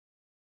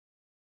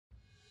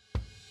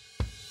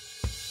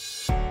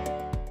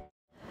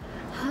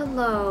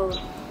Hello,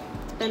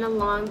 it's been a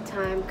long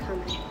time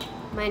coming.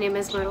 My name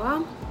is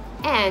Marwa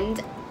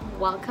and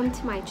welcome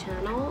to my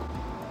channel.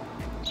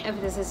 If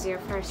this is your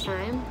first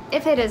time,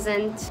 if it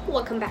isn't,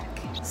 welcome back.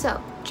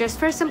 So, just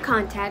for some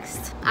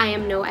context, I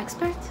am no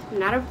expert, I'm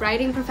not a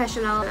writing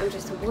professional, I'm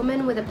just a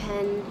woman with a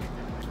pen.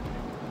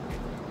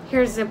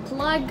 Here's a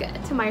plug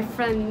to my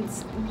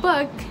friend's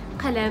book,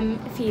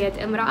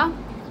 امرأة,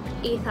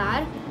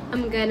 Eithar.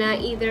 I'm gonna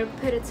either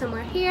put it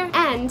somewhere here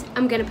and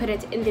I'm gonna put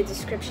it in the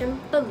description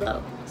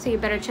below. So you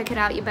better check it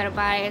out, you better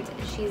buy it.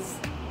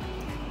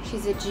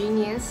 She's a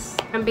genius.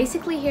 I'm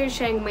basically here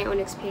sharing my own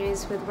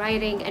experience with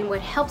writing and what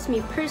helps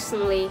me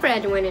personally for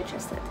anyone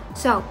interested.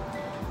 So,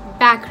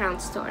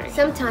 background story.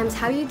 Sometimes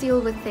how you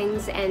deal with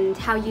things and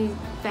how you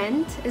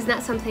vent is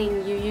not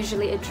something you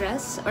usually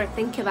address or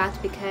think about,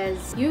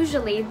 because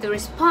usually the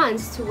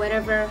response to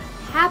whatever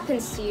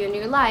happens to you in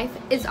your life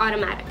is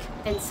automatic,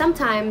 and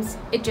sometimes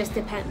it just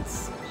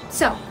depends.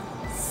 So,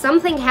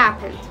 something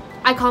happened.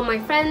 I call my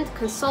friend,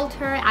 consult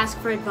her, ask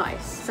for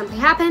advice. Something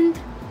happened.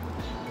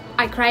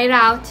 I cry it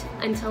out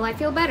until I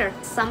feel better.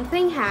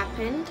 Something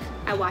happened.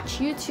 I watch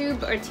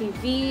YouTube or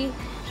TV,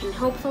 and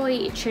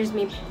hopefully it cheers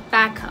me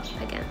back up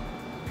again.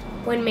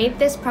 What made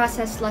this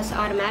process less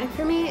automatic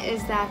for me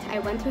is that I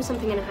went through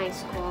something in high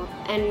school,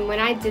 and when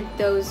I did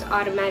those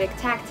automatic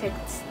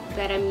tactics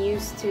that I'm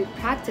used to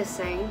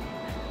practicing,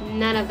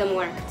 none of them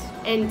worked,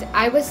 and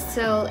I was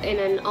still in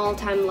an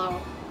all-time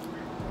low.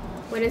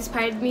 What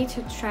inspired me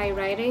to try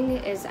writing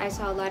is I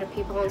saw a lot of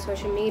people on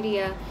social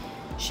media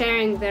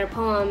sharing their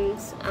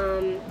poems.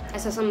 I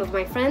saw some of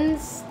my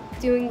friends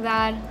doing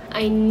that.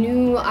 I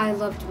knew I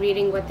loved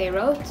reading what they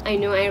wrote. I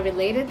knew I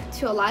related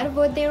to a lot of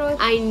what they wrote.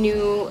 I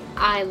knew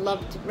I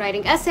loved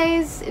writing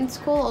essays in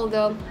school,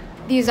 although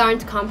these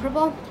aren't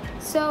comparable.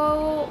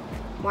 So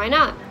why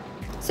not?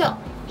 So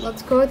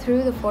let's go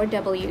through the 4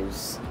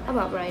 W's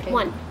about writing.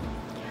 1.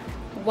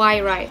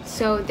 Why write?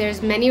 So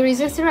there's many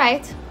reasons to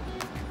write.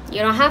 You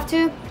don't have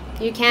to.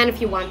 You can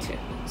if you want to.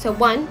 So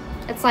 1,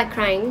 it's like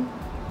crying.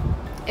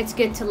 It's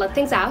good to let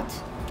things out.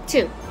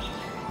 2,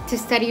 to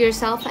study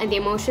yourself and the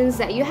emotions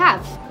that you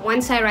have.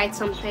 Once I write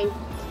something,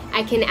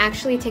 I can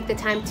actually take the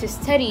time to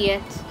study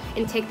it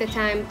and take the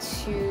time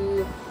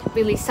to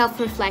really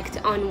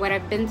self-reflect on what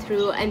I've been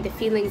through and the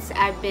feelings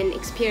I've been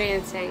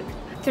experiencing.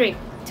 3,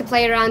 to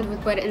play around with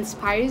what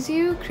inspires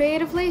you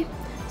creatively.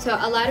 So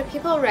a lot of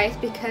people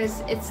write because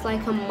it's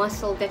like a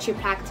muscle that you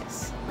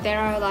practice. There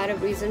are a lot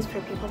of reasons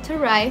for people to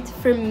write.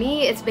 For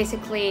me, it's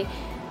basically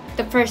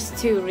the first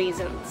 2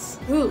 reasons.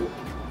 Who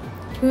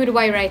do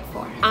I write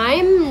for?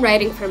 I'm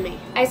writing for me.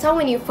 I saw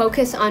when you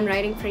focus on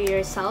writing for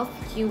yourself,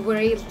 you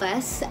worry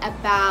less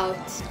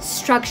about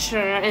structure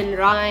and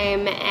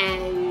rhyme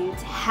and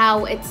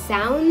how it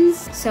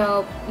sounds.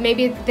 So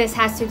maybe this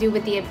has to do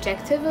with the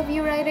objective of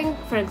you writing.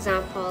 For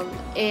example,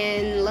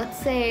 in, let's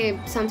say,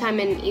 sometime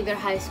in either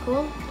high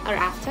school or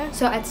after.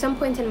 So at some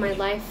point in my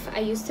life, I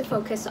used to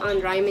focus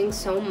on rhyming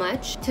so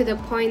much to the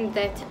point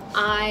that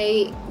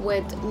I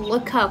would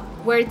look up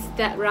words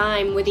that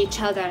rhyme with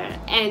each other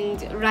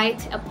and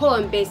write a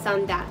poem based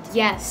on that.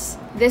 Yes,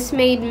 this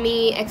made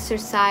me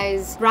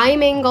exercise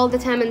rhyming all the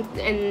time,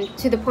 and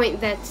to the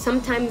point that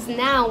sometimes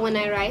now when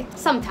I write,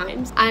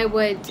 sometimes I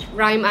would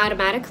rhyme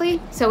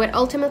automatically. So it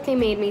ultimately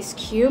made me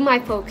skew my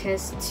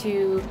focus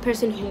to the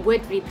person who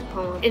would read the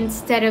poem,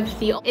 instead of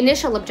the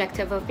initial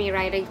objective of me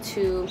writing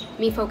to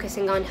me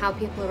focusing on how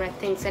people read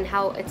things and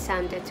how it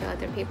sounded to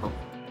other people.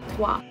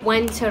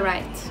 When to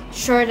write?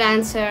 Short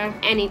answer,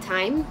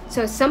 anytime.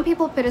 So some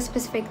people put a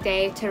specific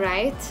day to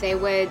write. They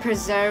would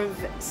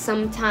preserve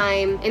some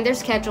time in their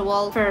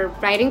schedule for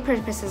writing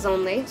purposes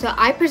only. So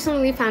I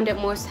personally found it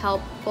most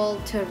helpful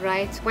to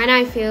write when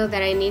I feel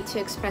that I need to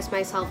express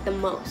myself the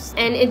most.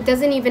 And it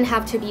doesn't even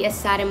have to be a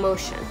sad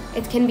emotion.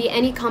 It can be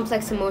any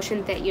complex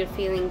emotion that you're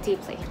feeling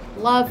deeply.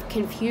 Love,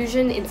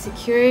 confusion,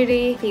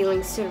 insecurity,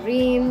 feeling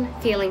serene,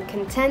 feeling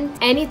content.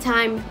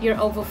 Anytime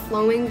you're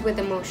overflowing with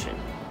emotion.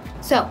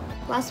 So,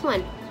 last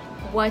one,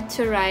 what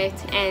to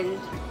write and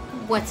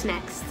what's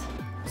next.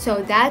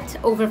 So that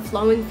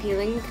overflowing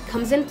feeling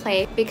comes in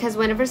play because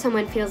whenever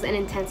someone feels an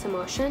intense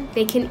emotion,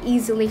 they can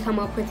easily come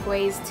up with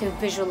ways to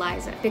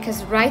visualize it.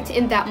 Because right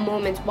in that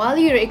moment, while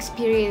you're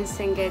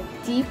experiencing it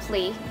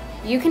deeply,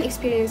 you can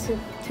experience it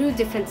through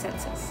different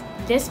senses.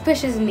 This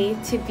pushes me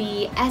to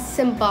be as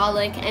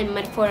symbolic and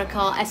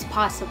metaphorical as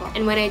possible.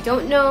 And when I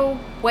don't know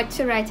what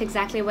to write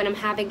exactly, when I'm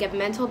having a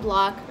mental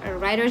block or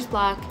writer's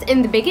block,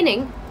 in the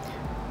beginning,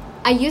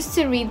 I used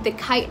to read The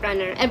Kite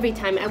Runner every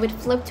time. I would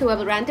flip to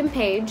a random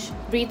page,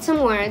 read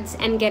some words,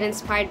 and get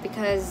inspired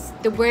because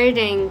the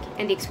wording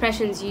and the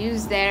expressions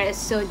used there is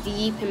so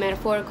deep and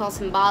metaphorical,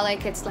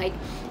 symbolic. It's like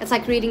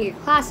reading a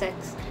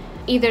classics.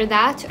 Either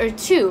that or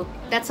 2.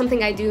 That's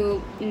something I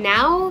do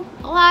now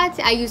a lot.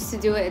 I used to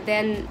do it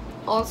then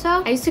also.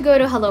 I used to go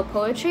to Hello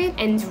Poetry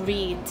and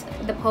read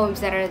the poems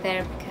that are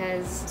there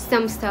because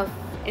some stuff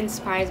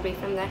inspires me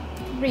from there.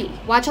 3.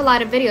 Watch a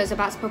lot of videos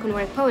about spoken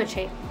word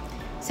poetry.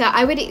 So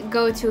I would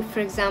go to, for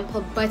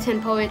example,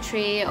 Button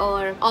Poetry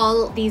or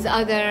all these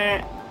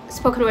other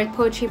spoken word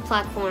poetry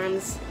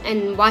platforms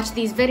and watch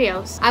these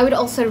videos, I would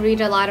also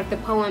read a lot of the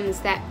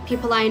poems that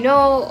people I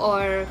know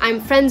or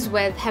I'm friends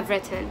with have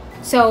written.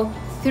 So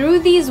through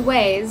these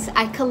ways,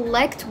 I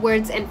collect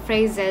words and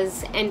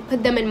phrases and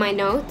put them in my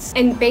notes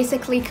and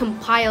basically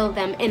compile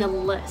them in a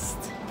list.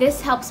 This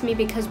helps me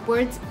because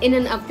words in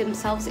and of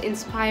themselves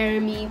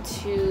inspire me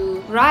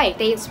to write.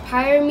 They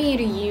inspire me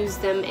to use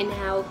them and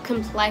how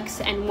complex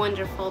and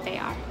wonderful they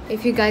are.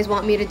 If you guys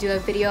want me to do a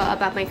video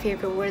about my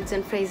favorite words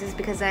and phrases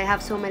because I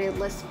have so many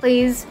lists,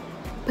 please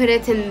put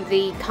it in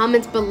the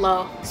comments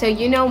below. So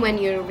you know when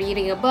you're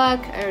reading a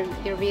book or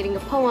you're reading a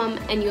poem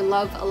and you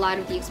love a lot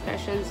of the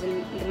expressions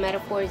and the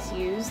metaphors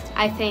used,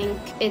 I think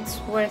it's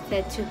worth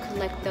it to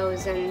collect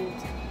those and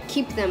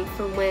keep them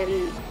for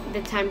when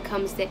the time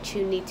comes that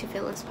you need to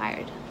feel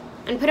inspired.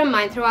 And put in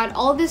mind, throughout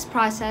all this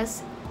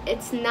process,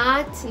 it's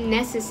not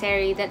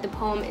necessary that the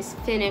poem is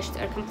finished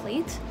or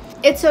complete.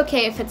 It's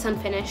okay if it's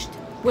unfinished.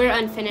 We're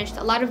unfinished.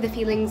 A lot of the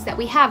feelings that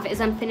we have is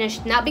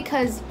unfinished, not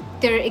because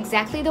they're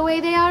exactly the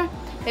way they are,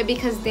 but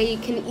because they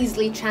can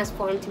easily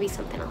transform to be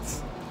something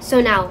else.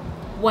 So now,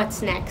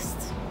 what's next?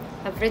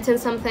 I've written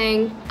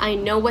something, I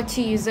know what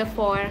to use it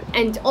for,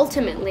 and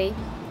ultimately,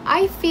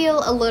 I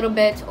feel a little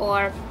bit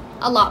or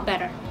a lot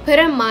better. Put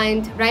in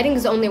mind, writing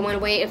is only one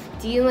way of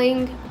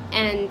dealing,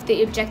 and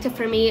the objective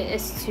for me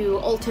is to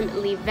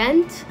ultimately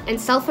vent and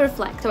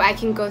self-reflect so I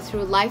can go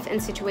through life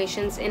and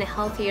situations in a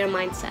healthier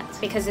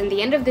mindset. Because in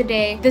the end of the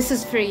day, this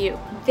is for you.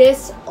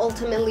 This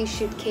ultimately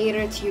should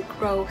cater to your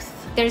growth.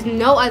 There's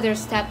no other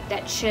step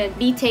that should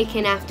be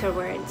taken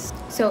afterwards.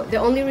 So the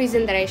only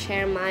reason that I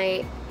share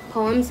my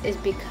poems is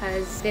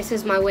because this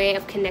is my way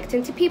of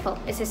connecting to people.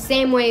 It's the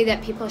same way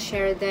that people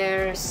share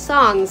their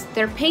songs,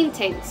 their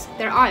paintings,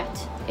 their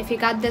art. If you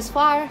got this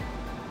far,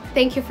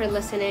 thank you for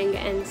listening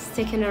and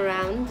sticking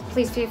around.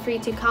 Please feel free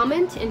to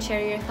comment and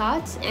share your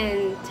thoughts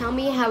and tell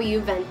me how you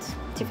vent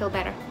to feel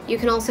better. You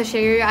can also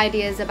share your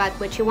ideas about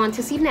what you want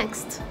to see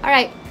next.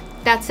 Alright,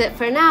 that's it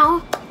for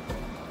now.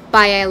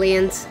 Bye,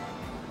 aliens.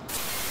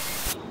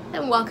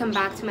 And welcome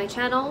back to my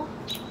channel.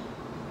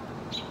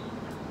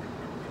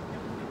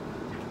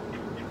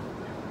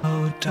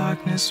 Oh,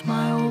 darkness,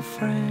 my old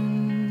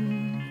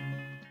friend.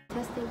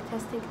 Testing,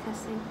 testing,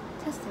 testing,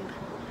 testing.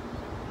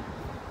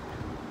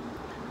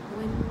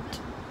 Wind.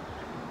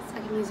 It's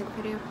like a music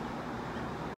video.